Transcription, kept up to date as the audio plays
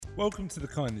Welcome to The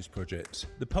Kindness Project,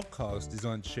 the podcast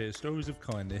designed to share stories of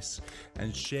kindness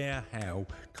and share how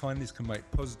kindness can make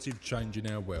positive change in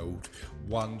our world,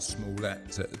 one small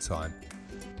act at a time.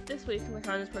 This week on The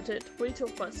Kindness Project, we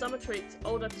talk about summer treats,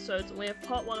 old episodes, and we have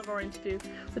part one of our interview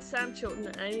with Sam Chilton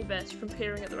and Amy from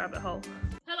Peering at the Rabbit Hole.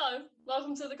 Hello,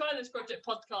 welcome to The Kindness Project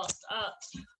podcast.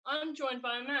 I'm joined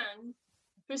by a man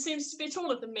who seems to be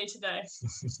taller than me today.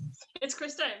 It's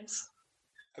Chris Dames.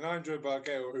 And I'm joined by a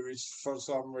girl who is, for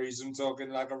some reason, talking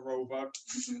like a robot.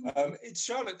 It's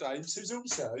Charlotte Dames, who's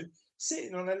also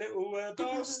sitting on a little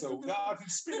bar stool that I can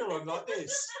spin her on like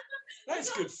this.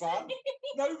 That's good fun.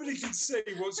 Nobody can see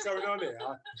what's going on here,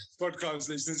 podcast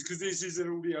listeners, because this is an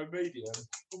audio medium.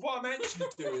 But what I'm actually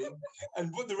doing,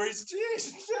 and what the reason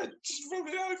she's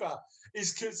falling over,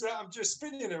 is because I'm just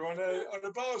spinning her on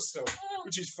a bar stool,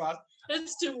 which is fun.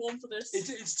 It's too warm for this.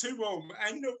 It's too warm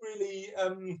and not really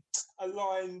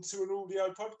aligned to an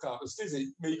audio podcast, is it?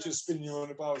 Me just spinning you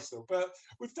on a bar stool. But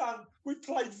we've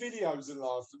played videos and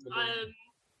laughed at them. I'm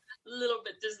a little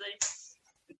bit dizzy.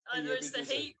 Either it's the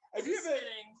heat. Have you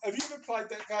ever played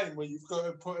that game where you've got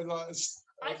to put in like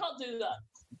I can't do that.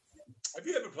 Have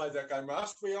you ever played that game,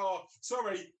 Russ? We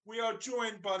are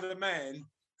joined by the man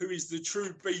who is the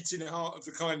true beating heart of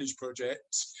the Kindness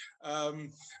Project,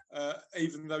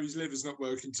 even though his liver's not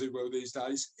working too well these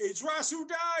days. It's Russell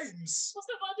Dames! What's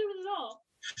that got to do with it all?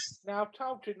 Now, I've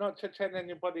told you not to tell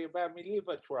anybody about my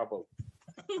liver trouble.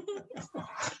 What's that got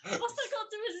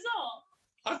to do with it all?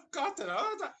 I don't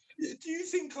know. Do you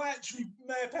think I actually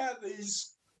map out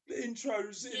these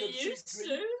intros? You used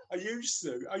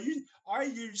to. I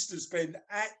used to spend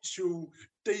actual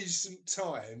decent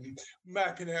time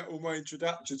mapping out all my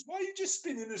introductions. Why are you just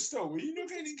spinning a stool? Were you not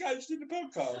getting engaged in the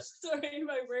podcast? Sorry,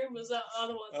 my brain was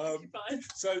otherwise fine.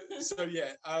 So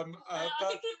yeah. I think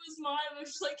it was mine. I was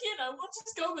just like, we'll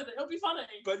just go with it. It'll be funny.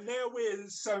 But now we're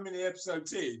so many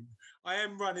episodes in, I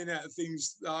am running out of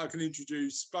things that I can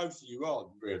introduce both of you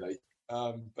on, really.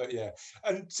 But yeah,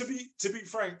 and to be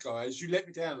frank, guys, you let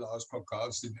me down last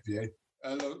podcast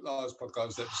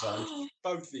episode,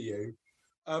 both of you,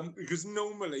 because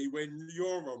normally when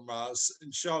you're on, Russ,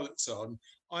 and Charlotte's on,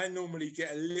 I normally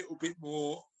get a little bit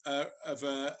more of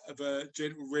a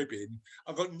gentle ribbing.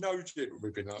 I've got no gentle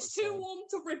ribbing. It's too warm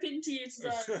to rip into you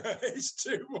today. It's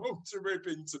too warm to rip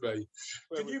into me.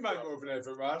 Can you make more of an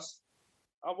effort, Russ?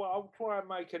 I'll try and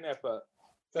make an effort.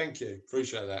 Thank you.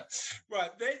 Appreciate that. Right,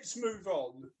 let's move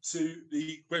on to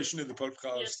the question of the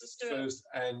podcast first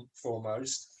and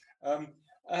foremost.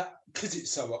 Because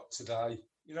it's so hot today.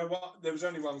 You know what? There was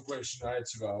only one question I had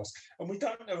to ask, and we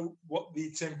don't know what the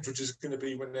temperatures are going to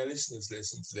be when their listeners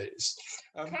listen to this.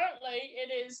 Currently,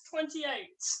 it is 28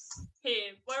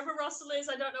 here. Wherever Russell is,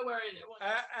 I don't know where it is.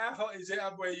 How hot is it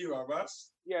up where you are,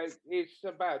 Russ? Yeah, it's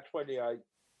about 28.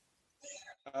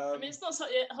 It's not so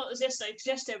hot as yesterday, because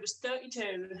yesterday was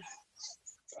 32.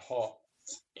 Hot.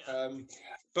 Yeah.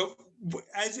 But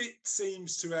as it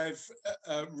seems to have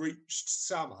reached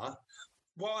summer,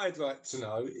 what I'd like to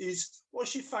know is,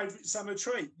 what's your favourite summer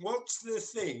treat? What's the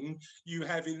thing you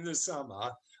have in the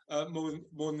summer more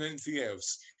than anything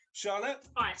else? Charlotte?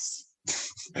 Ice.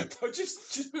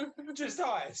 just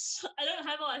ice. I don't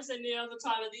have ice any other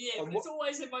time of the year, but it's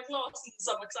always in my glass in the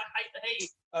summer because I hate the heat.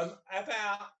 How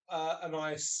about an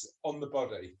ice on the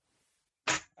body?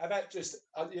 How about just,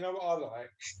 you know what I like?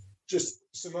 Just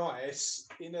some ice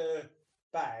in a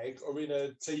bag or in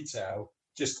a tea towel,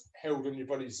 just held on your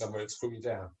body somewhere to cool you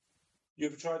down. You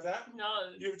ever tried that?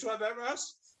 No. You ever tried that,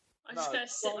 Russ? I just gotta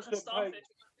sit like a starfish and it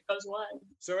goes away.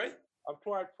 Sorry? I've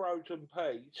tried frozen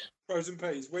peas. Frozen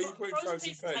peas. Where you put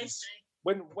frozen peas?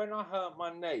 When I hurt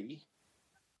my knee,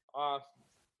 I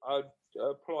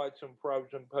applied some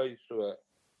frozen peas to it.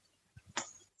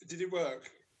 Did it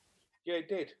work? Yeah, it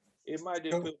did. It made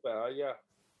it feel better, yeah.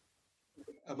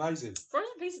 Amazing.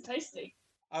 Frozen peas are tasty.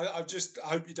 I just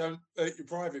hope you don't hurt your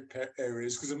private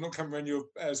areas, because I'm not coming around your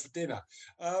house for dinner.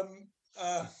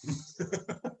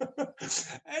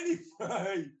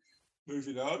 Anyway,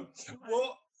 moving on.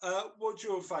 What's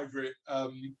your favourite?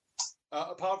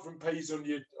 Apart from peas on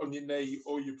your knee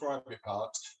or your private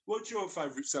part, what's your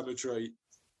favourite summer treat?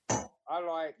 I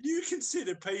like. You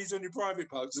consider peas on your private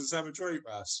parts a summer treat,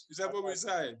 Russ? Is that what we're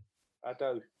saying? I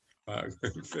do. I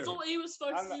thought he was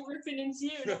supposed to be ripping into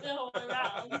you, not the whole way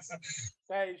around.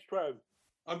 That is true.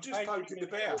 I'm just poking the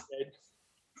bear.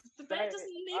 The bear doesn't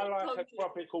need I like poking. a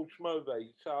tropical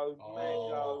smoothie, so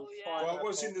mango, yeah. Well,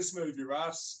 what's in the smoothie,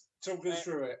 Russ? Talk us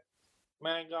through it.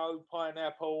 Mango,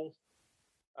 pineapple.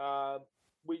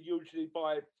 We usually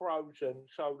buy it frozen,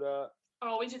 so that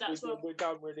we do that as well. We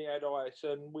don't really add ice,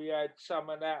 and we add some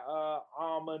of that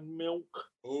almond milk.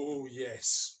 Oh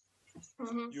yes.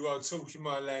 You are talking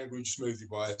my language smoothie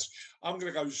wise. I'm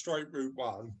going to go straight route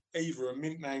one, either a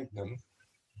mint magnum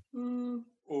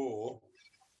or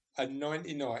a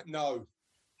 99. No,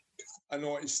 an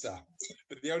oyster.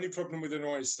 But the only problem with an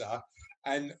oyster,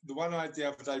 and the one I had the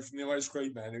other day from the ice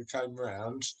cream man who came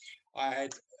round, I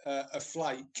had a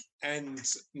flake and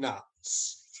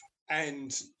nuts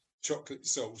and chocolate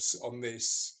sauce on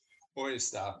this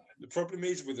oyster. The problem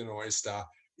is with an oyster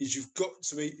is you've got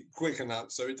to eat it quick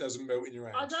enough so it doesn't melt in your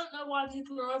hand. I don't know why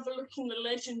people are overlooking the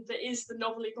legend that is the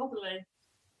knobbly bobbly.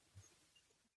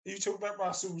 You talk about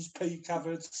Russell's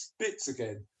pea-covered bits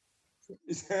again.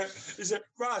 Is that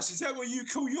Russ? Is that what you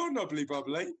call your knobbly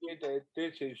bubbly?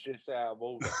 This is just out of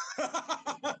order.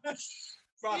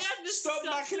 Russ, stop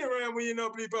mucking around with your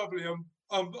knobbly bubbly on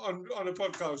a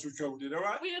podcast recording, all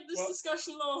right? We had this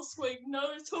discussion last week.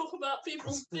 No talk about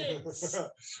people's bits.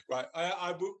 Right,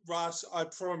 Russ, I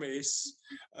promise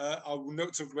I will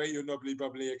not talk about your knobbly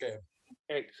bubbly again.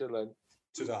 Excellent.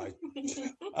 Today.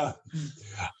 There's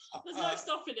no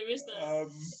stopping him, is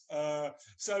there?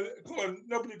 So, go on,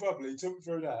 knobbly bubbly, talk me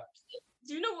through that.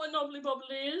 Do you know what a knobbly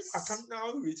bobbly is? I don't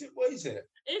know. What is it?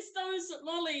 It's those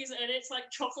lollies, and it's like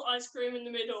chocolate ice cream in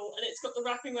the middle, and it's got the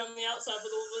wrapping around the outside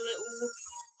with all the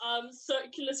little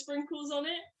circular sprinkles on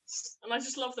it. And I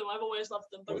just love them. I've always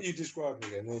loved them. What are you describing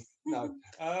again? No.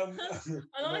 An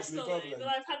ice lolly that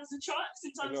I've had as a child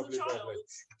since I was a child. Bubbly.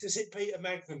 Does it beat a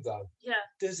Magnum though? Yeah.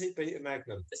 Does it beat a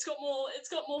Magnum? It's got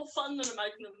more fun than a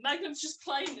Magnum. Magnum's just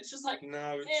plain. It's just like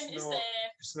no, it's not.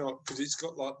 It's not because it's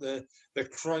got like the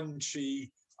crunchy.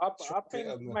 I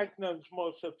think Magnum's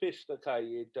more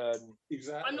sophisticated.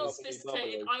 Exactly. I'm not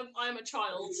sophisticated. I'm a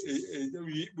child.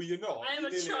 Well, you're not. I am a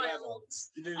child.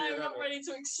 I'm not ready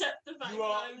to accept the fact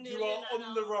that I'm nearly an adult. You are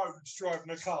on the road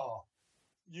driving a car.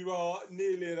 You are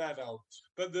nearly an adult.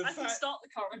 But I can start the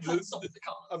car. I can't stop the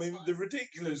car. I mean, the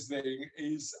ridiculous thing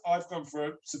is I've gone for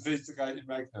a sophisticated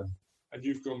Magnum. And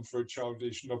you've gone for a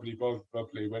childish knobbly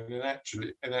bubbly when in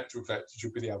actual fact it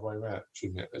should be the other way around,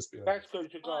 shouldn't it? Let's be honest. That's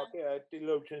because you've got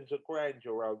delusions of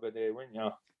grandeur over there, haven't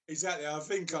you? Exactly. I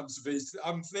think I'm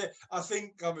sophisticated. I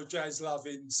think I'm a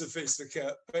jazz-loving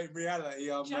sophisticate, but in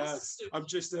reality, I'm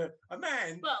just a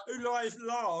man who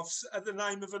laughs at the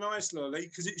name of an ice lolly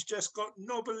because it's just got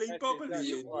knobbly bobbly.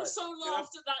 You also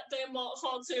laughed at that Denmark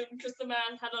cartoon because the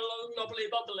man had a long knobbly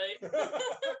bobbly.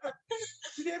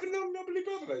 Did he have a long knobbly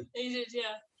bobbly? He did,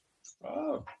 yeah.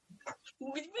 Oh.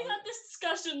 We had this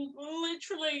discussion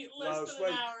literally less than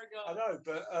an hour ago. I know,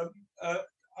 but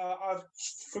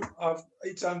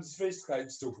it's unsophisticated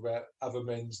to talk about other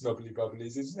men's knobbly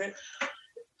bubblies, isn't it?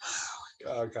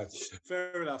 Okay,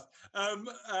 fair enough.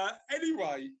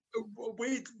 Anyway,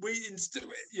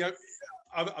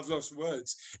 I've lost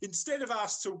words. Instead of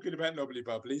us talking about knobbly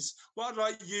bubblies, what I'd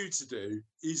like you to do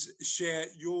is share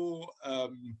your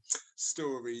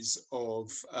stories of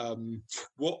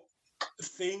what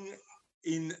thing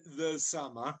in the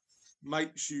summer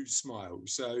makes you smile.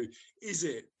 So, is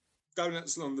it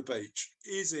donuts along the beach?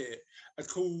 Is it a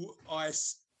cool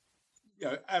ice,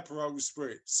 Aperol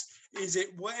spritz? Is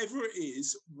it whatever it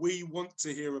is? We want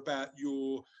to hear about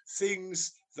your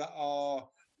things that are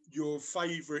your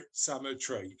favourite summer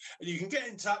treat, and you can get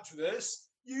in touch with us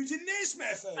using this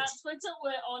method. At Twitter,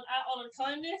 we're on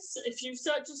 @HonouredKindness. If you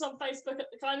search us on Facebook at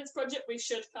The Kindness Project, we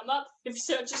should come up. If you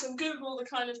search us on Google, The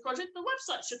Kindness Project, the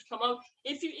website should come up.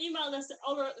 If you email us at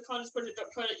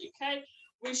honor@thekindnessproject.co.uk,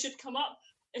 we should come up.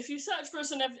 If you search for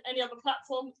us on any other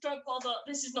platform, don't bother.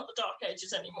 This is not the dark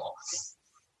ages anymore.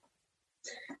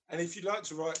 And if you'd like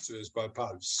to write to us by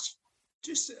post,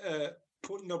 just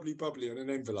put knobbly bubbly on an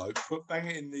envelope, bang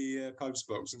it in the post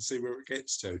box and see where it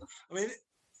gets to. I mean,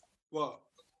 what?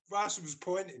 Russ was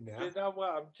pointing now. You know what?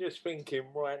 I'm just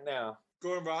thinking right now.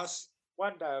 Go on, Russ.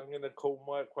 One day I'm going to call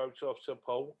Microsoft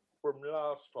support from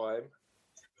last time,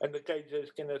 and the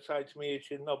geezer's going to say to me, "It's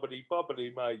your knobbly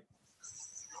bobbly, mate."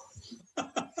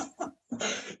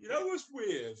 You know what's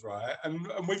weird, right? And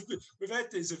we've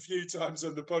had this a few times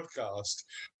on the podcast.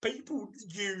 People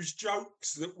use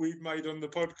jokes that we've made on the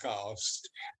podcast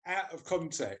out of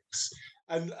context,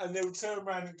 and they'll turn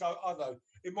around and go, "I know,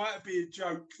 it might be a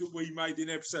joke that we made in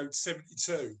episode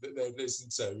 72 that they've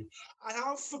listened to," and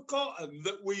I've forgotten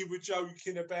that we were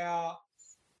joking about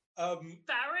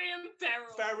Barry and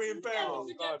Beryl. Barry and Beryl.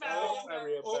 Never forget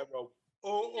Barry and Beryl.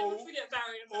 Never forget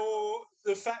Barry and Beryl. Or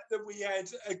the fact that we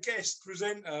had a guest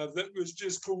presenter that was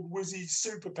just called Wizzy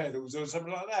Super Pedals or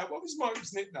something like that. What was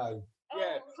Mike's nickname?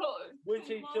 Yeah, God.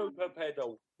 Wizzy Super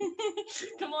Pedal.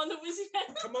 Commander Wizzy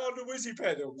Pedals. Commander Wizzy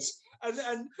Pedals.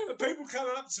 And people come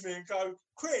up to me and go,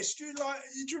 "Chris, do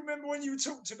you remember when you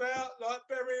talked about like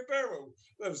Barry and Beryl?"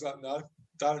 I was like, "No,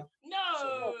 Don't.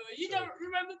 No, you don't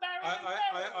remember Barry and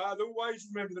Beryl? I'll always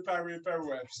remember the Barry and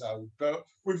Beryl episode, but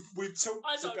we've talked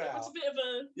I don't know, it was a bit of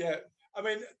a... Yeah, I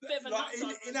mean, bit of a like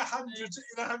nut in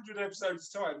 100 episodes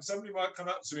time, somebody might come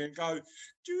up to me and go,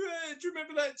 "Do you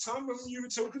remember that time when you were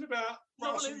talking about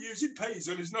Russell using peas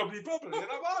on his knobbly bobbly?" And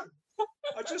I won't.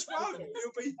 I just won't.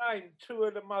 It'll be two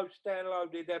of the most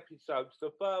downloaded episodes.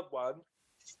 The third one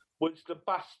was the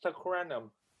bus to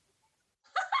Cranham.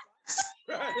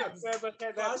 Buster Cranham. I remember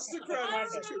the Buster Cranham.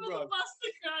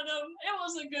 It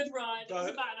was a good ride. It was about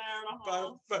an hour and a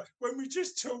half. But when we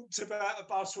just talked about a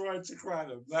bus ride to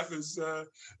Cranham, that was a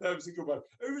good one.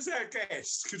 Who was our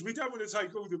guest? Because we don't want to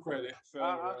take all the credit.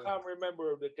 I can't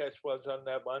remember who the guest was on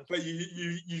that one. But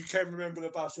you can remember the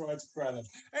bus ride to Cranham.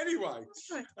 Anyway,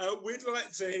 we'd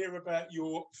like to hear about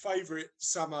your favourite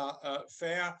summer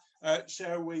fair.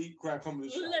 Shall we crack on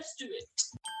with the show? Let's do it.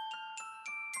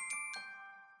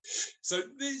 So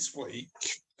this week,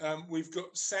 we've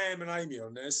got Sam and Amy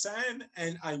on there. Sam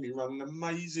and Amy run an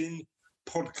amazing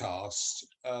podcast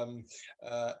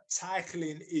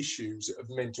tackling issues of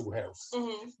mental health.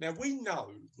 Mm-hmm. Now, we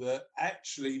know that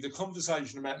actually the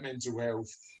conversation about mental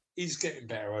health is getting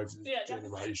better over the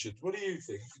generations. What do you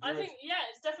think? I think,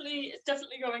 it's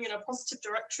definitely going in a positive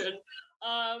direction.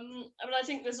 I mean, I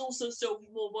think there's also still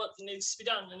more work that needs to be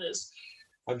done in this.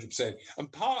 100%.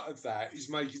 And part of that is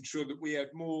making sure that we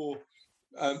have more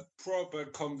proper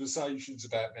conversations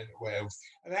about mental health.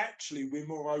 And actually, we're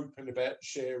more open about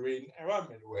sharing our own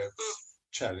mental health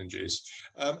challenges.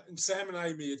 And Sam and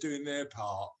Amy are doing their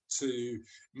part to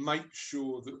make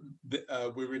sure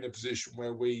that we're in a position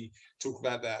where we talk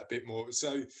about that a bit more.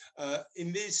 So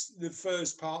in the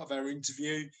first part of our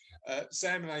interview,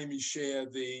 Sam and Amy share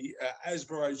the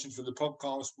aspirations for the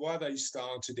podcast, why they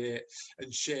started it,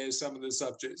 and share some of the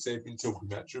subjects they've been talking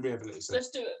about. Should we have a listen? Let's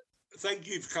do it. Thank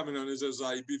you for coming on, as I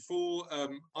say. Before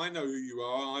I know who you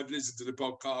are, I've listened to the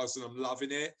podcast and I'm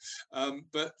loving it.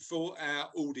 But for our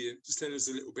audience, tell us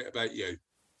a little bit about you.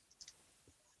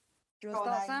 Do you want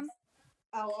to start, Sam?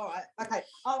 Oh, all right. Okay,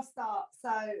 I'll start.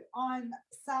 So I'm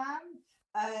Sam.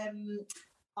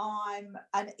 I'm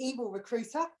an evil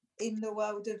recruiter in the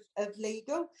world of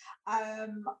legal.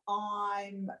 I'm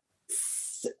 9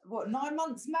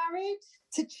 months married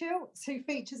to Chilt, who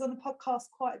features on the podcast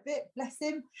quite a bit, bless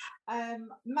him.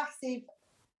 Massive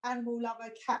animal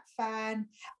lover, cat fan.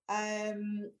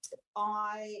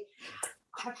 I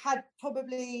have had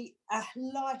probably a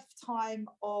lifetime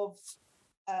of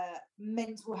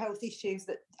mental health issues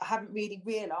that I haven't really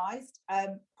realised.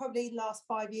 Probably the last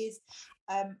 5 years,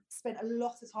 spent a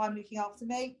lot of time looking after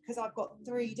me because I've got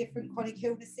 3 different chronic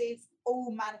illnesses,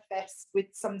 all manifest with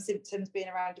some symptoms being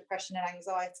around depression and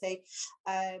anxiety.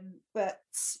 But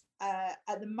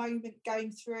at the moment,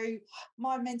 going through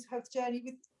my mental health journey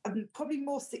with probably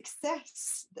more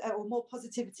success or more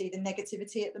positivity than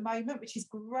negativity at the moment, which is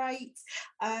great.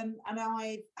 And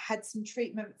I've had some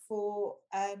treatment for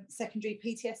secondary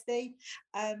PTSD.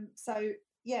 So,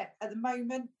 at the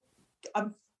moment,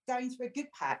 I'm going through a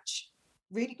good patch,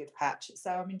 really good patch.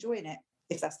 So I'm enjoying it,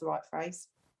 if that's the right phrase.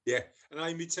 Yeah. And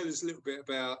Amy, tell us a little bit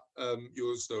about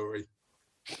your story.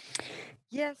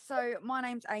 Yeah, so my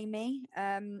name's Amy.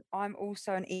 I'm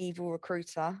also an evil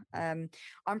recruiter. I'm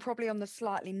probably on the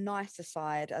slightly nicer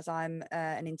side as I'm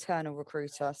an internal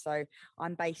recruiter. So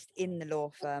I'm based in the law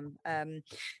firm,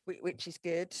 which is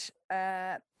good.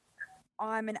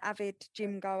 I'm an avid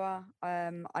gym goer.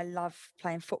 I love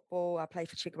playing football. I play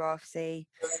for Chigwell FC,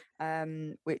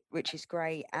 which is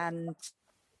great. And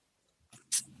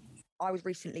I was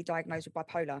recently diagnosed with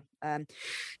bipolar,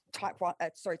 type 2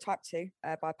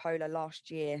 bipolar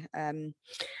last year.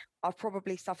 I've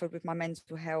probably suffered with my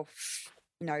mental health,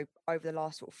 over the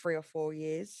last sort of 3 or 4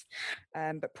 years.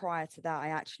 But prior to that, I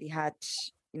actually had,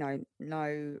 no,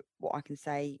 what I can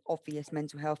say, obvious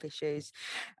mental health issues.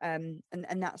 And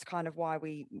that's kind of why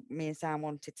me and Sam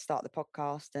wanted to start the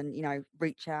podcast and,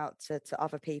 reach out to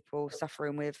other people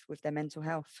suffering with their mental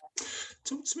health.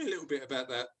 Talk to me a little bit about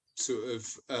that sort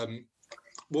of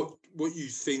what you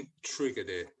think triggered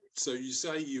it. So you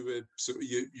say you were sort of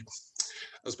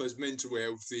I suppose mental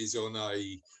health is on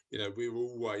a, we're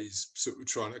always sort of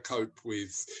trying to cope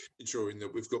with ensuring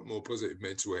that we've got more positive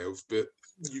mental health. But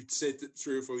you said that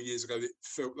 3 or 4 years ago it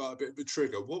felt like a bit of a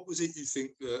trigger. What was it you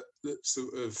think that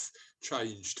sort of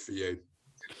changed for you?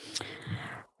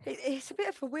 It's a bit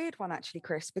of a weird one, actually,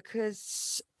 Chris,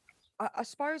 because I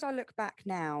suppose I look back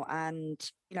now and,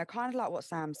 kind of like what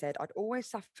Sam said, I'd always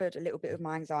suffered a little bit of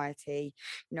my anxiety.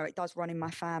 It does run in my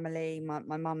family.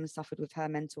 My mum suffered with her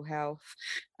mental health.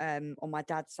 On my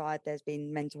dad's side, there's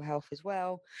been mental health as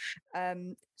well.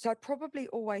 So I'd probably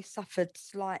always suffered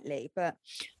slightly. But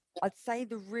I'd say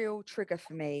the real trigger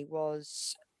for me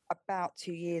was about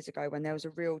 2 years ago when there was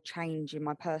a real change in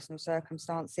my personal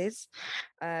circumstances.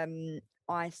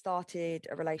 I started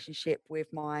a relationship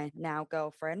with my now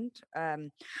girlfriend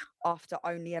after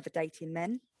only ever dating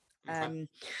men. Okay.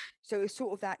 So it was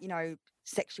sort of that,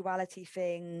 sexuality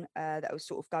thing that was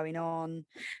sort of going on.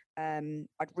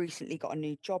 I'd recently got a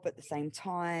new job at the same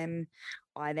time.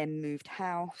 I then moved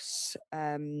house.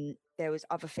 There was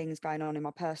other things going on in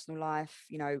my personal life,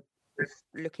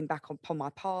 looking back upon my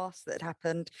past that had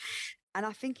happened. And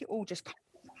I think it all just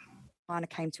kind of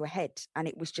came to a head. And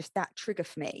it was just that trigger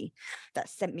for me that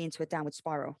sent me into a downward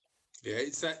spiral. Yeah,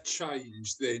 it's that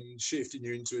change then shifting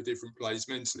you into a different place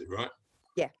mentally, right?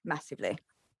 Yeah, massively.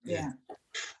 Yeah.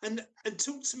 And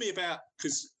talk to me about,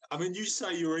 because I mean, you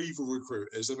say you're evil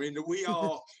recruiters. I mean, we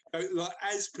are like,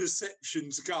 as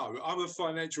perceptions go. I'm a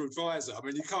financial advisor. I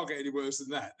mean, you can't get any worse than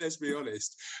that. Let's be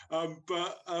honest.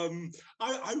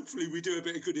 Hopefully, we do a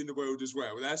bit of good in the world as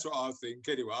well. That's what I think.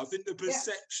 Anyway, I think the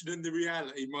perception and the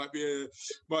reality might be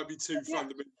two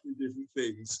fundamentally different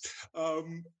things.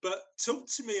 But talk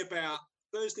to me about,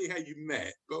 firstly, how you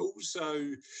met, but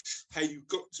also how you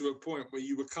got to a point where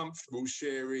you were comfortable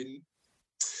sharing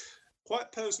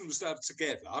quite personal stuff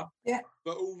together,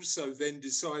 but also then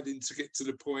deciding to get to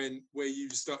the point where you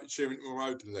started sharing it more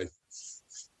openly.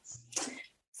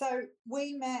 So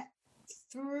we met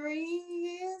 3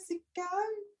 years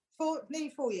ago, nearly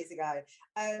 4 years ago.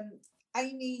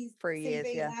 Amy's 3 years,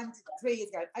 CV landed 3 years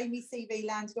ago. Amy's CV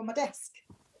landed on my desk.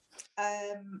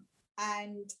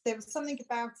 And there was something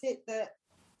about it that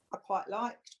I quite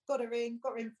liked. Got her in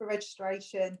for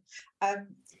registration.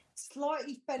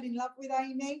 Slightly fell in love with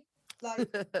Amy.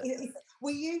 Like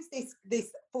we use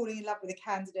this falling in love with a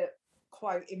candidate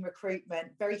quote in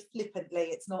recruitment very flippantly.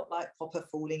 It's not like proper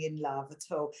falling in love at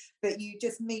all, but you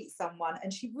just meet someone,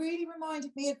 and she really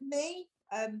reminded me of me.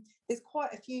 There's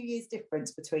quite a few years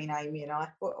difference between Amy and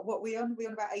I. What we on? We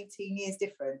on about 18 years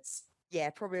difference?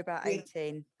 Yeah, probably about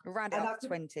 18. We'll round it up to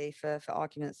 20 for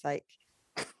argument's sake.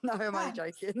 No, I'm only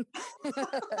joking.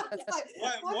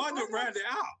 Why not round it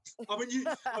up? I mean,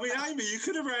 Amy, you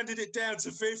could have rounded it down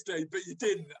to 50, but you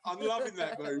didn't. I'm loving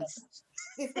that move.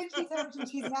 It's when she tells me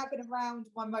she's now going to round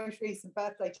my most recent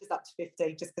birthday just up to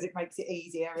 50, just because it makes it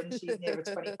easier, and she's nearer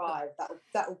 25.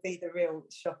 That'll be the real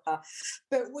shocker.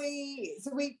 But we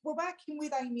were working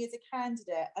with Amy as a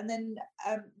candidate, and then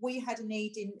we had a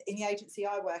need in the agency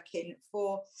I work in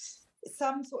for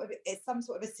some sort of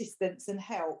assistance and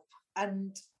help.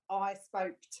 And I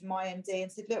spoke to my MD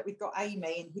and said, look, we've got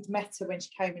Amy, and he'd met her when she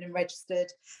came in and registered.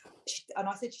 And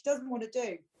I said, she doesn't want to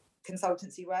do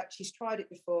consultancy work. She's tried it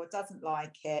before, doesn't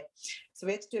like it. So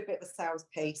we had to do a bit of a sales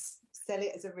piece, sell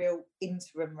it as a real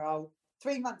interim role.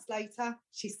 3 months later,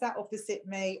 she sat opposite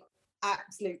me,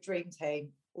 absolute dream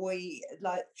team. We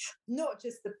not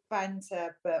just the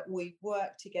banter, but we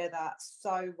worked together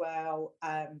so well.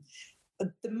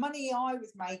 The money I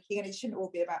was making, and it shouldn't all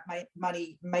be about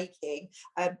money making,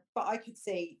 but I could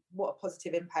see what a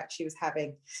positive impact she was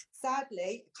having.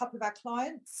 Sadly, a couple of our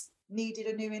clients needed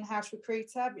a new in-house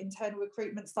recruiter. Internal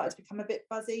recruitment started to become a bit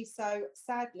buzzy. So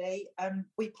sadly,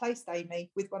 we placed Amy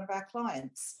with one of our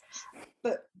clients.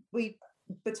 But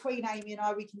between Amy and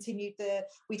I, we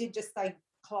didn't just stay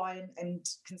client and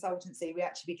consultancy. We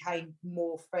actually became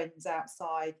more friends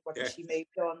outside when she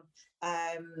moved on.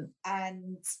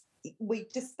 And we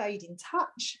just stayed in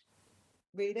touch,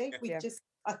 really.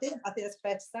 I think that's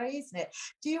fair to say, isn't it?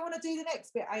 Do you want to do the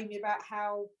next bit, Amy, about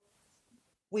how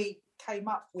we came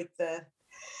up with the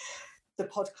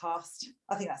podcast?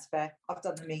 I think that's fair. I've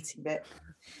done the meeting bit.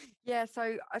 Yeah,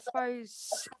 so I suppose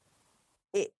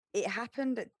it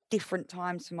happened at different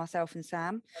times for myself and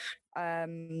Sam.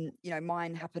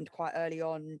 Mine happened quite early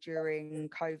on during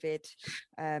COVID,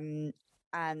 and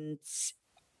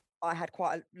I had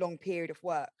quite a long period of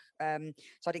work. So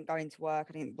I didn't go into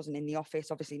work. I wasn't in the office.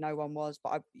 Obviously, no one was,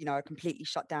 but I completely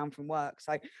shut down from work.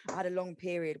 So I had a long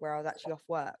period where I was actually off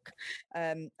work.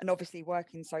 And obviously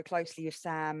working so closely with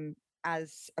Sam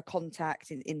as a contact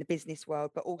in the business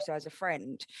world, but also as a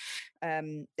friend,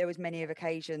 there was many of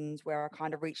occasions where I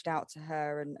kind of reached out to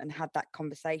her and had that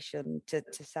conversation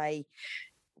to say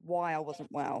why I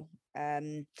wasn't well.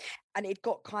 And it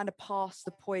got kind of past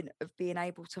the point of being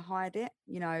able to hide it.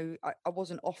 I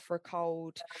wasn't off for a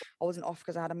cold. I wasn't off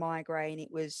because I had a migraine.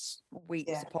 It was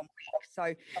weeks upon weeks.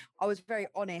 So I was very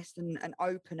honest and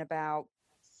open about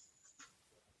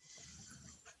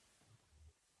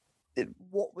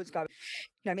what was going.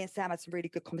 Me and Sam had some really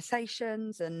good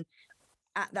conversations, and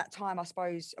at that time, I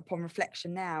suppose, upon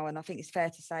reflection now, and I think it's fair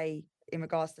to say in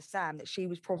regards to Sam, that she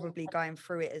was probably going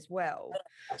through it as well.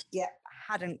 Yeah.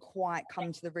 Hadn't quite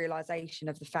come to the realization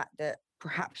of the fact that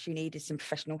perhaps she needed some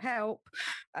professional help.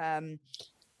 And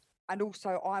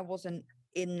also I wasn't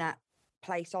in that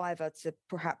place either to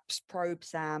perhaps probe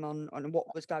Sam on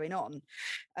what was going on.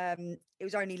 It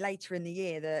was only later in the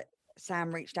year that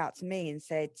Sam reached out to me and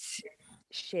said,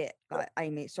 shit, like,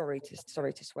 Amy, sorry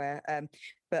to swear,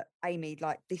 but Amy,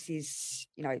 like, this is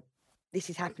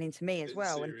happening to me as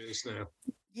well. Serious now.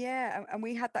 Yeah, and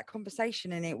we had that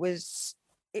conversation, and it was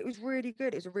really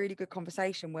good. It was a really good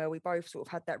conversation where we both sort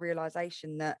of had that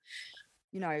realization that,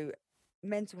 you know,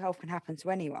 mental health can happen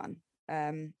to anyone,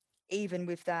 even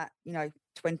with that,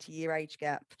 20-year age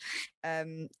gap.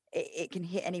 It can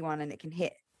hit anyone, and it can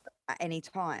hit at any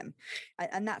time,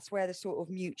 and that's where the sort of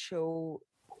mutual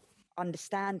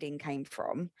understanding came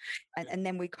from, and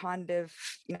then we kind of,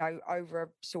 over a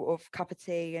sort of cup of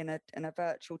tea and a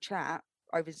virtual chat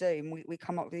over Zoom, we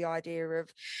come up with the idea of,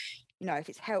 if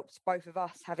it's helped both of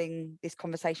us having this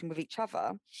conversation with each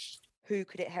other, who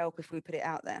could it help if we put it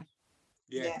out there?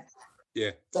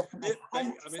 Yeah. Definitely.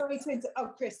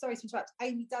 Chris, sorry to interrupt.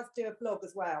 Amy does do a blog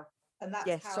as well. And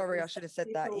that's how I should have said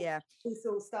that. This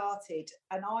all started.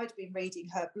 And I'd been reading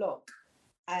her blog.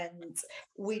 And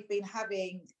we've been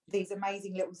having these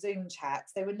amazing little Zoom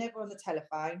chats. They were never on the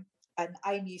telephone. And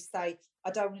Amy used to say,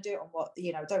 I don't want to do it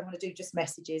on I don't want to do just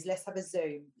messages. Let's have a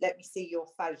Zoom. Let me see your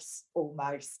face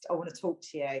almost. I want to talk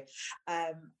to you.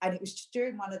 And it was just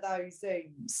during one of those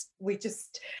Zooms,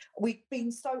 we've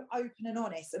been so open and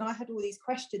honest. And I had all these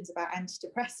questions about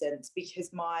antidepressants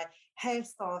because my hair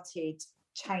started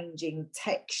changing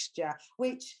texture,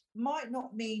 which might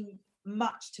not mean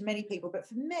much to many people. But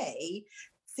for me,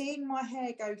 seeing my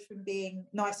hair go from being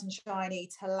nice and shiny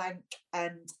to lank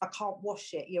and I can't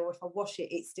wash it, or if I wash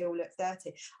it, it still looks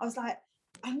dirty. I was like,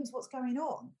 Amy, what's going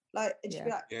on? Like, and she'd be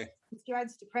like, it's your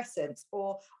antidepressants.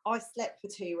 Or I slept for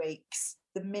 2 weeks.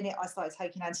 The minute I started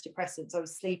taking antidepressants, I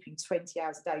was sleeping 20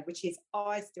 hours a day, which is,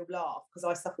 I still laugh because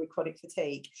I suffer with chronic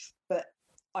fatigue, but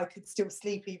I could still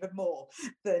sleep even more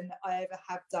than I ever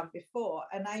have done before.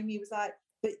 And Amy was like,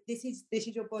 but this is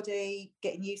your body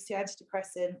getting used to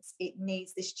antidepressants. It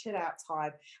needs this chill out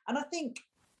time. And I think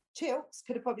Chilts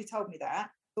could have probably told me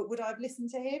that, but would I have listened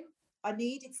to him? I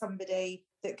needed somebody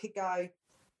that could go,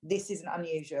 this isn't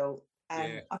unusual.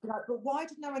 And I'd be like, but why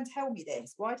did no one tell me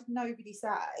this? Why did nobody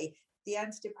say the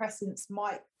antidepressants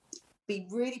might be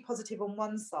really positive on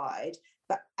one side,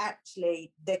 but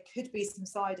actually there could be some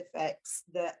side effects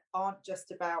that aren't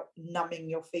just about numbing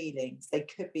your feelings. They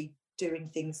could be doing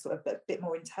things sort of a bit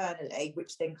more internally,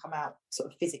 which then come out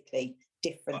sort of physically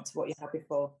different to what you had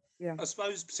before. Yeah, I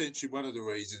suppose potentially one of the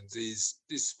reasons is,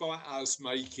 despite us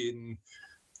making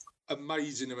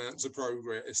amazing amounts of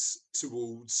progress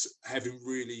towards having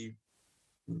really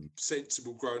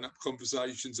sensible grown-up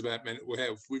conversations about mental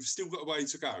health, we've still got a way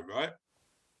to go, right?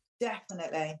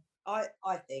 Definitely. I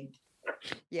think.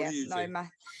 Yeah, no,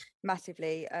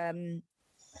 massively.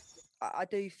 I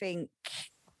do think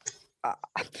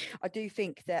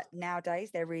that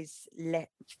nowadays there is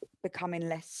becoming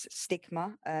less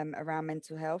stigma around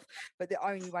mental health, but the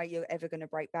only way you're ever going to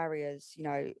break barriers,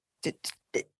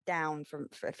 down for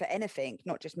anything,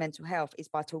 not just mental health, is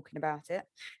by talking about it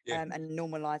and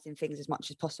normalizing things as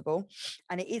much as possible.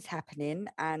 And it is happening,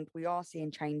 and we are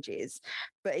seeing changes,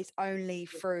 but it's only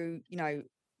through,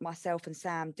 myself and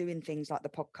Sam doing things like the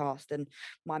podcast and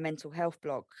my mental health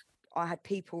blog. I had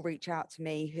people reach out to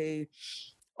me who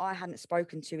I hadn't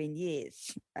spoken to in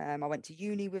years. I went to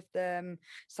uni with them.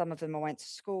 Some of them I went to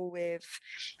school with.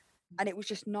 And it was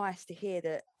just nice to hear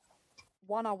that,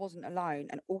 one, I wasn't alone,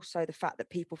 and also the fact that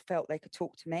people felt they could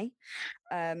talk to me.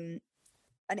 And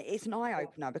it's an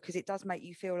eye-opener because it does make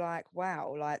you feel like,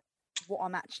 wow, like what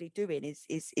I'm actually doing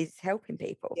is helping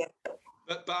people. Yeah.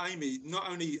 But Amy, not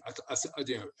only,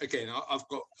 again, I've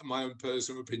got my own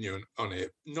personal opinion on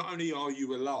it. Not only are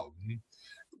you alone,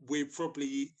 we're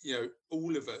probably,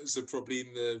 all of us are probably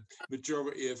in the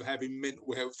majority of having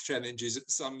mental health challenges at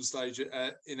some stage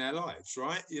in our lives,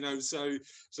 right? So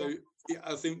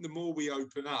I think the more we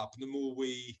open up, the more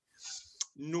we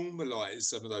normalise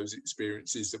some of those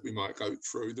experiences that we might go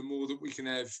through, the more that we can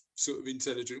have sort of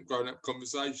intelligent grown-up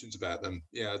conversations about them.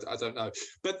 I don't know,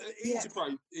 but it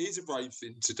is a brave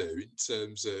thing to do in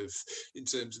terms of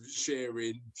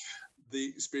sharing the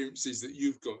experiences that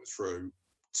you've gone through.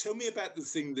 Tell me about the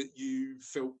thing that you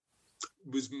felt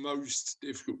was most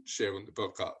difficult to share on the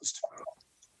podcast.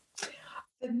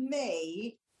 For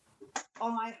me,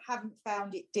 I haven't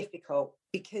found it difficult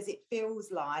because it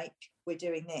feels like we're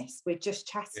doing this. We're just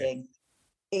chatting.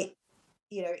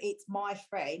 it's my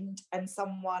friend and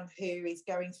someone who is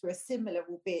going through a similar,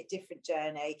 albeit different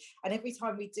journey. And every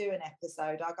time we do an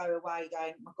episode, I go away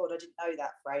going, my God, I didn't know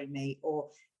that for Amy. Or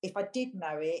if I did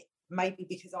know it, maybe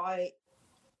because I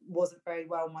wasn't very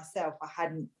well myself, I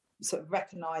hadn't sort of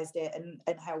recognised it and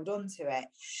held on to it.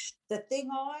 The thing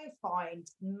I find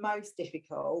most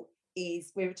difficult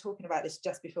is, we were talking about this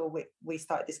just before we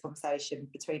started this conversation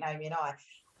between Amy and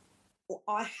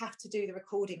I have to do the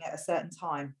recording at a certain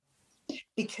time.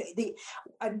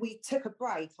 And we took a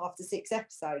break after 6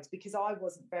 episodes because I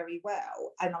wasn't very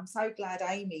well, and I'm so glad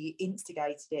Amy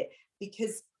instigated it,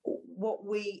 because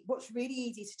what's really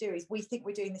easy to do is we think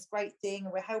we're doing this great thing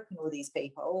and we're helping all these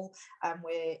people and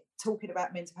we're talking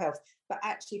about mental health, but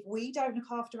actually if we don't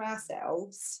look after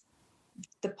ourselves,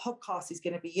 the podcast is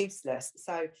going to be useless.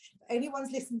 So if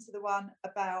anyone's listened to the one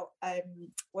about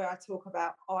where I talk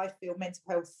about I feel mental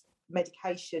health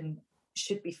medication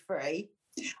should be free,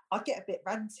 I get a bit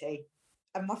ranty.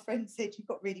 And my friend said, you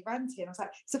got really ranty. And I was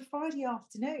like, it's a Friday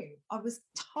afternoon. I was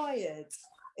tired.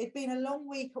 It'd been a long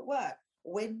week at work.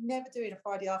 We're never doing a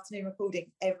Friday afternoon recording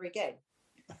ever again.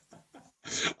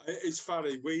 It's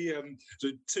funny. We so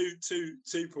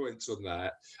two points on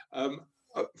that.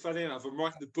 Funny enough, I'm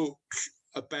writing the book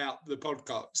about the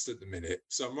podcast at the minute.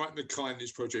 So I'm writing the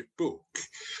Kindness Project book.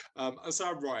 As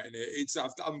I'm writing it,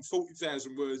 I'm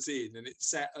 40,000 words in, and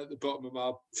it's sat at the bottom of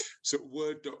my sort of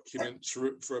Word documents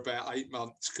for about 8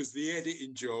 months, because the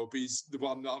editing job is the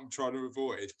one that I'm trying to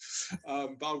avoid.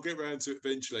 But I'll get around to it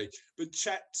eventually. But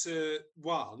chapter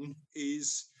 1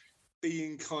 is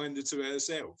being kinder to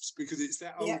ourselves, because it's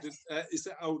that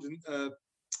old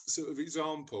sort of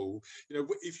example.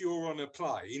 If you're on a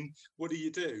plane, what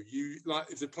do? You,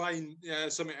 like, if the plane,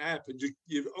 something happens,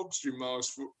 your oxygen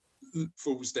mask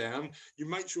falls down, you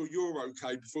make sure you're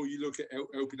okay before you look at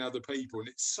helping other people. And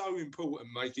it's so important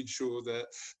making sure that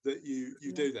you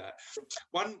do that.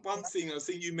 One thing, I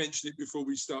think you mentioned it before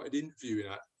we started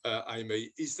interviewing Amy,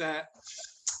 is that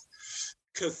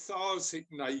cathartic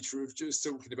nature of just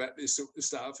talking about this sort of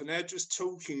stuff, and how just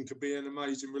talking can be an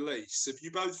amazing release. Have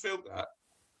you both felt that?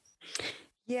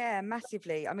 Yeah,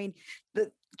 massively. I mean,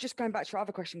 just going back to your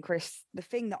other question, Chris, the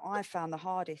thing that I found the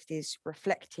hardest is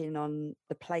reflecting on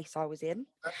the place I was in.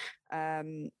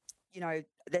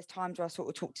 There's times where I sort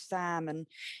of talk to Sam and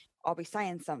I'll be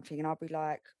saying something and I'll be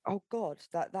like, oh God,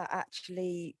 that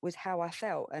actually was how I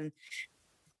felt. And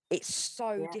it's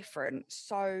so different,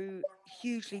 so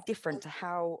hugely different to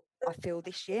how I feel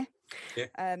this year. Yeah.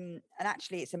 And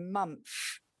actually it's a month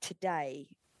today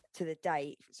to the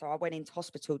date. So I went into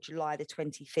hospital July the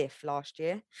 25th last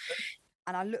year.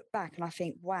 And I look back and I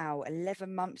think, wow,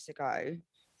 11 months ago,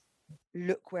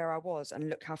 look where I was and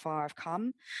look how far I've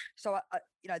come. So,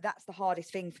 that's the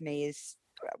hardest thing for me, is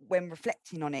when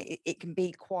reflecting on it, it can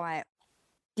be quite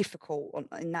difficult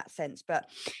in that sense. But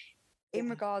in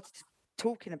regards to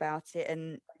talking about it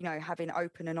and, having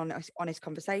open and honest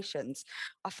conversations,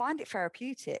 I find it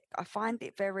therapeutic. I find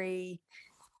it very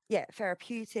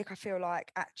therapeutic. I feel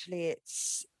like actually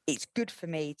it's good for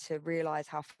me to realize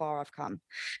how far I've come,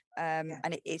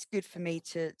 and it's good for me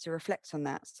to reflect on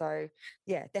that. So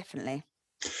yeah, definitely.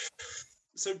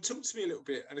 So talk to me a little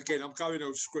bit, and again, I'm going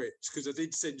off script because I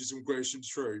did send you some questions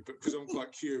through, but because I'm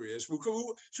quite curious,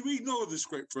 should we ignore the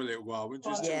script for a little while and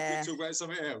just talk about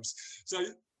something else? So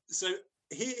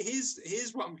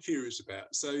here's what I'm curious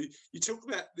about. So you talk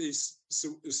about this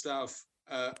sort of stuff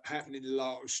happening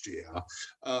last year,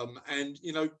 and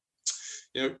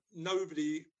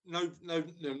nobody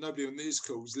on these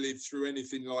calls lived through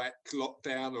anything like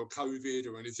lockdown or COVID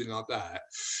or anything like that.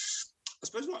 I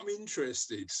suppose what I'm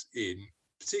interested in,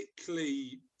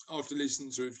 particularly after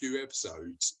listening to a few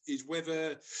episodes, is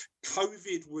whether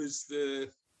COVID was the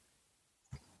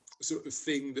sort of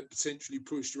thing that potentially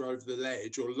pushed you over the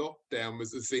ledge, or lockdown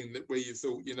was the thing that where you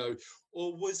thought,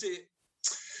 or was it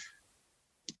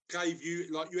gave you,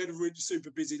 like, you had a really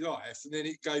super busy life and then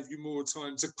it gave you more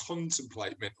time to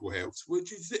contemplate mental health? What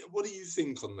do you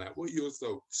think on that? What are your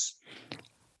thoughts?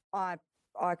 I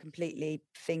completely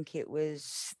think it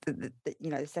was the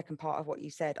second part of what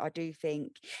you said. I do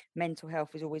think mental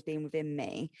health has always been within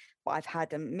me, but I've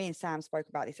had, me and Sam spoke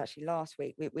about this actually last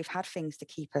week. We've had things to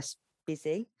keep us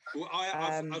busy. Well,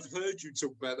 I've heard you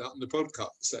talk about that on the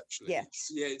podcast, actually. Yeah.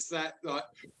 It's that, like,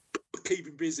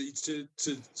 keeping busy to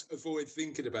avoid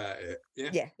thinking about it.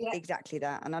 Yeah, exactly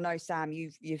that. And I know, Sam,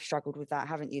 you've struggled with that,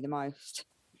 haven't you, the most?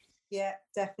 Yeah,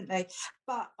 definitely.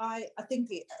 But I think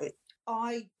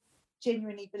I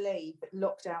genuinely believe that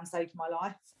lockdown saved my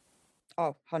life.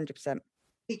 Oh, 100%.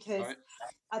 Because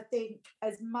I think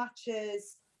as much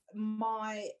as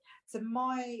my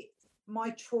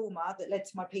my trauma that led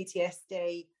to my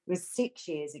PTSD was 6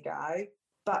 years ago,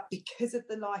 but because of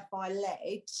the life I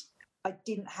led, I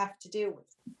didn't have to deal with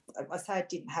it. I say I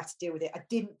didn't have to deal with it. I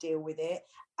didn't deal with it.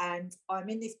 And I'm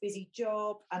in this busy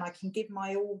job and I can give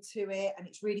my all to it and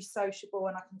it's really sociable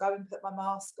and I can go and put my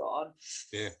mask on.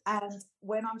 Yeah. And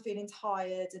when I'm feeling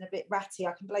tired and a bit ratty,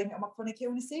 I can blame it on my chronic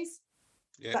illnesses.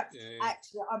 Yeah,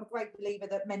 Actually, I'm a great believer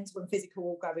that mental and physical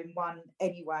all go in one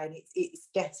anyway, and it's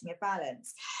getting a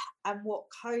balance. And what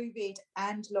COVID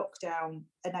and lockdown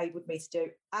enabled me to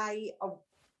do,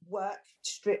 work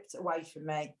stripped away from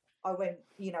me. I went,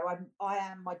 I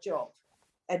am my job,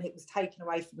 and it was taken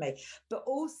away from me. But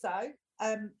also,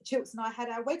 Chilton and I had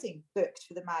our wedding booked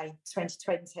for the May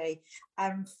 2020.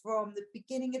 And from the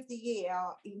beginning of the year,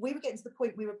 we were getting to the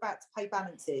point we were about to pay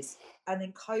balances. And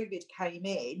then COVID came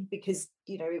in because,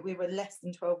 we were less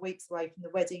than 12 weeks away from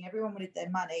the wedding. Everyone wanted their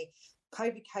money.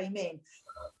 COVID came in.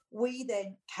 We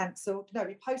then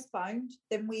we postponed.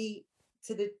 Then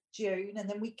to the June, and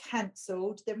then we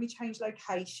cancelled. Then we changed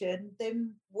location.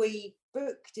 Then we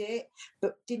booked it,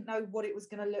 but didn't know what it was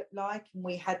going to look like, and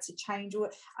we had to change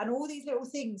all these little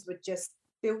things were just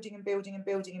building and building and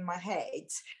building in my head,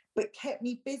 but kept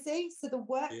me busy. So the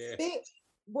work bit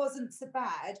wasn't so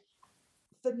bad.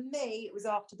 For me, it was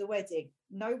after the wedding.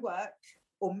 No work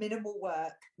or minimal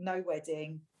work, no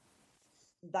wedding.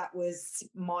 That was,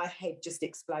 my head just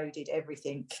exploded.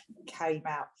 Everything came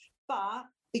out. But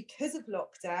because of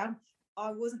lockdown,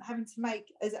 I wasn't having to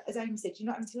make, as Amy said, you're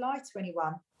not having to lie to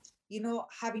anyone. You're not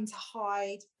having to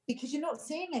hide because you're not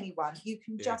seeing anyone. You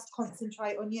can just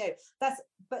concentrate on you.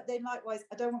 But then likewise,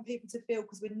 I don't want people to feel,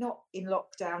 because we're not in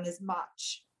lockdown as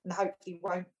much, and hopefully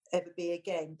won't ever be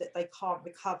again, that they can't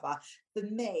recover. For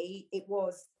me, it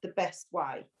was the best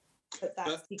way. But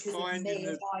that's because of me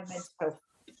and my mental health.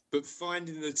 But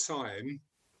finding the time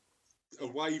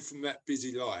away from that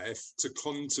busy life to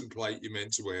contemplate your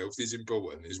mental health is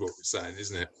important, is what we're saying,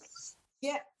 isn't it?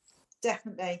 Yeah,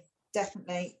 definitely.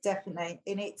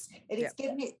 And it's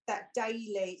giving it that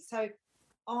daily. So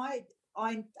I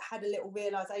had a little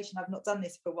realization. I've not done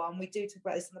this for a while, and we do talk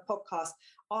about this on the podcast.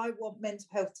 I want mental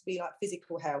health to be like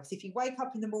physical health. If you wake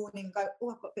up in the morning and go,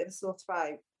 oh, I've got a bit of a sore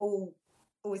throat, or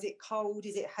is it cold,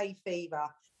 is it hay fever?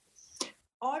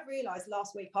 I realized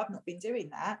last week I've not been doing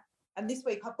that. And this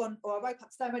week I woke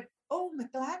up today and went, oh, my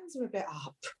glands are a bit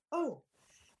up. Oh,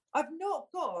 I've not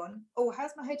gone, oh,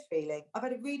 how's my head feeling? I've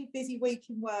had a really busy week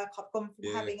in work. I've gone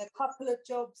from having a couple of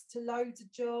jobs to loads of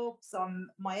jobs.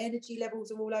 My energy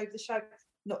levels are all over the show.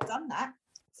 Not done that.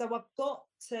 So I've got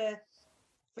to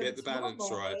get the balance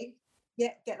right.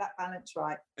 Yeah, get that balance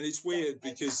right. And it's weird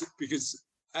because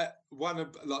I've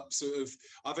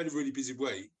had a really busy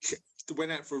week.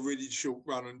 Went out for a really short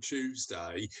run on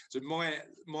Tuesday. So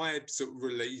my sort of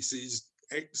release is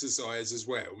exercise as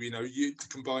well, you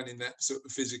combining that sort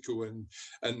of physical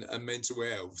and mental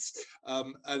health,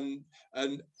 and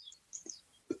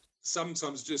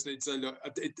sometimes just need to say, look,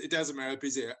 it doesn't matter how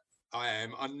busy I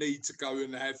am, I need to go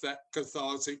and have that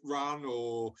cathartic run,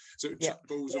 or sort of chuck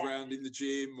balls around in the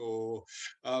gym, or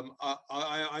I'm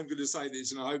going to say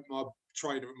this, and I hope my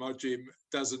trainer at my gym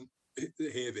doesn't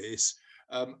hear this.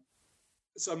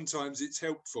 Sometimes it's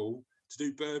helpful to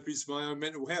do burpees for my own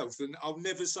mental health, and I'll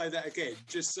never say that again.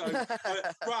 Just so,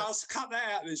 I'll cut that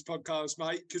out of this podcast,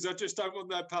 mate, because I just don't want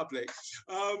that public.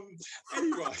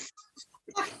 Anyway,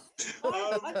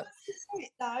 I must say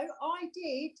it though. I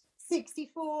did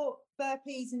 64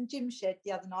 burpees in gym shed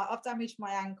the other night. I've damaged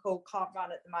my ankle, can't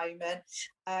run at the moment.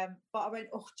 But I went,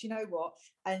 oh, do you know what?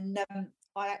 And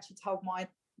I actually told my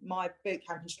boot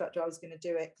camp instructor I was going to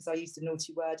do it, because I used a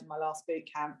naughty word in my last boot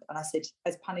camp, and I said,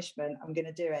 as punishment, I'm going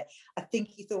to do it. I think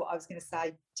he thought I was going to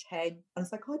say 10. I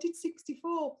was like, I did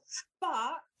 64.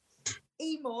 But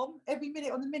EMOM, every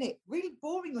minute on the minute, really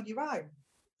boring on your own.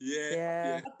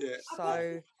 Yeah.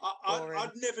 So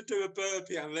I'd never do a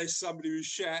burpee unless somebody was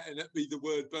shouting at me the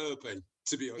word burpee,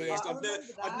 to be honest.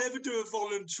 I'd never do a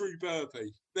voluntary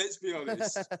burpee, let's be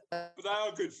honest. But they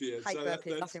are good for you. Hate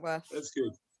burpees, nothing worse. That's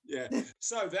good. Yeah.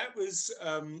 So that was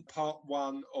part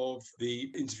one of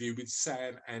the interview with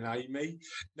Sam and Amy.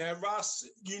 Now, Russ,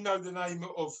 you know the name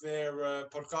of their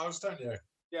podcast, don't you?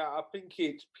 Yeah, I think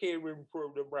it's Peering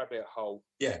Through the Rabbit Hole.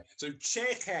 Yeah. So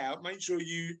make sure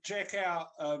you check out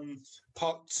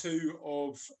part two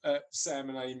of Sam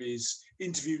and Amy's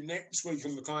interview next week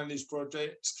on the Kindness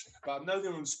Project. But I know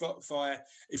they're on Spotify.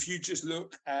 If you just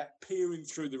look at Peering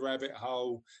Through the Rabbit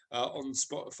Hole on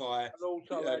Spotify. And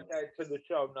also add that to the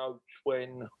show notes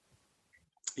when...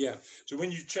 Yeah. So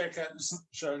when you check out the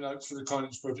show notes for the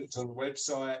Kindness Project on the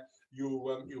website,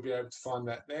 you'll be able to find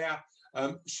that there.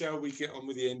 Shall we get on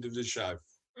with the end of the show?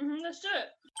 Let's do it.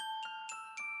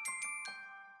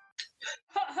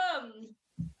 welcome.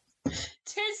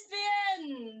 'Tis the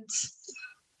end.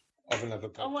 Of another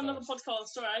podcast. On another podcast.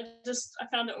 Sorry, I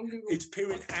found it on Google. It's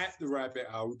peering at the rabbit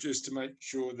hole just to make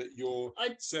sure that you're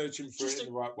searching for it in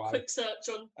the right way. Quick search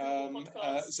on Google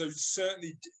Podcasts. So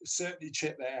certainly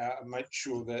check that out and make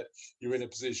sure that you're in a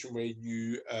position where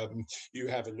you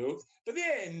have a look. But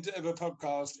the end of a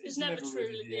podcast is never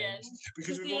truly the end,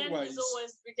 because the end is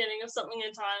always the beginning of something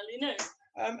entirely new.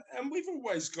 And we've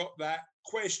always got that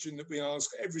question that we ask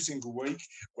every single week,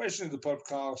 question of the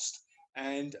podcast.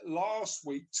 And last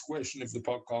week's question of the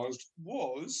podcast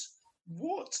was,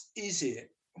 what is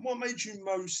it? What made you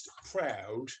most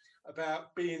proud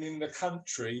about being in the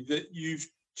country that you've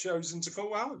chosen to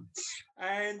call home?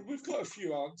 And we've got a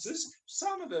few answers.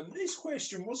 Some of them, this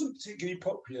question wasn't particularly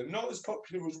popular, not as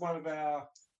popular as one of our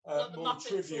more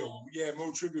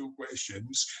trivial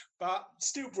questions, but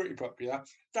still pretty popular.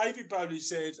 David Bowley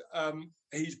said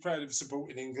he's proud of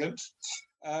supporting England.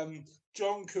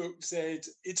 John Cook said,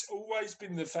 it's always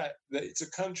been the fact that it's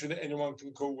a country that anyone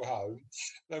can call home,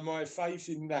 though my faith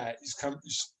in that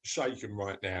is shaken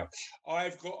right now.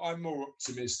 I'm more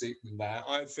optimistic than that.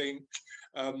 I think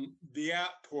the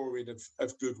outpouring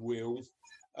of goodwill,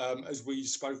 as we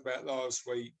spoke about last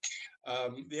week,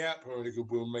 the outpouring of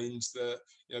goodwill means that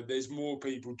there's more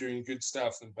people doing good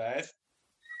stuff than bad.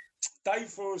 Dave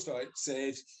Forsyth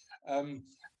said,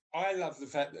 I love the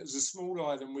fact that as a small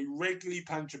island, we regularly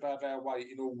punch above our weight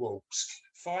in all walks.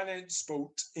 Finance,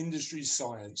 sport, industry,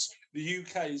 science. The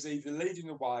UK is either leading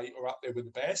the way or up there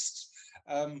with the best.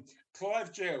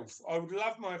 Clive Jelf, I would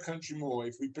love my country more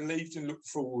if we believed and looked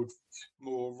forward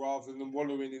more rather than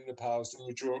wallowing in the past and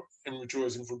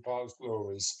rejoicing from past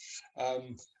glories.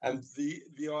 And I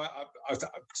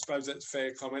suppose that's a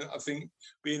fair comment. I think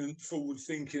being forward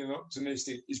thinking and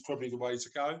optimistic is probably the way to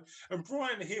go. And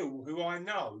Brian Hill, who I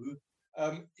know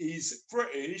is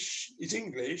British, is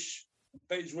English,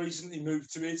 but he's recently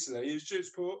moved to Italy, has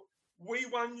just put, we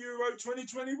won Euro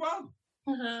 2021.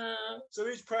 So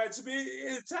he's proud to be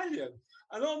Italian.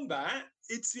 And on that,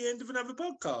 it's the end of another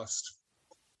podcast.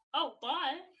 Oh,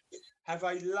 bye. Have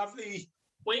a lovely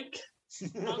week,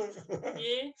 month,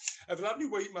 year. Have a lovely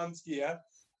week, month, year.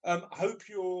 Hope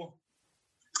you're...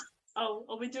 Oh,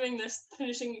 are we doing this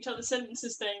finishing each other's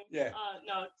sentences thing? Yeah.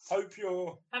 No. Hope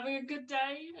you're... having a good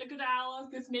day, a good hour,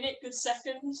 good minute, good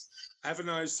seconds. Have a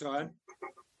nice time.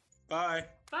 Bye.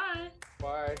 Bye.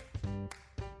 Bye.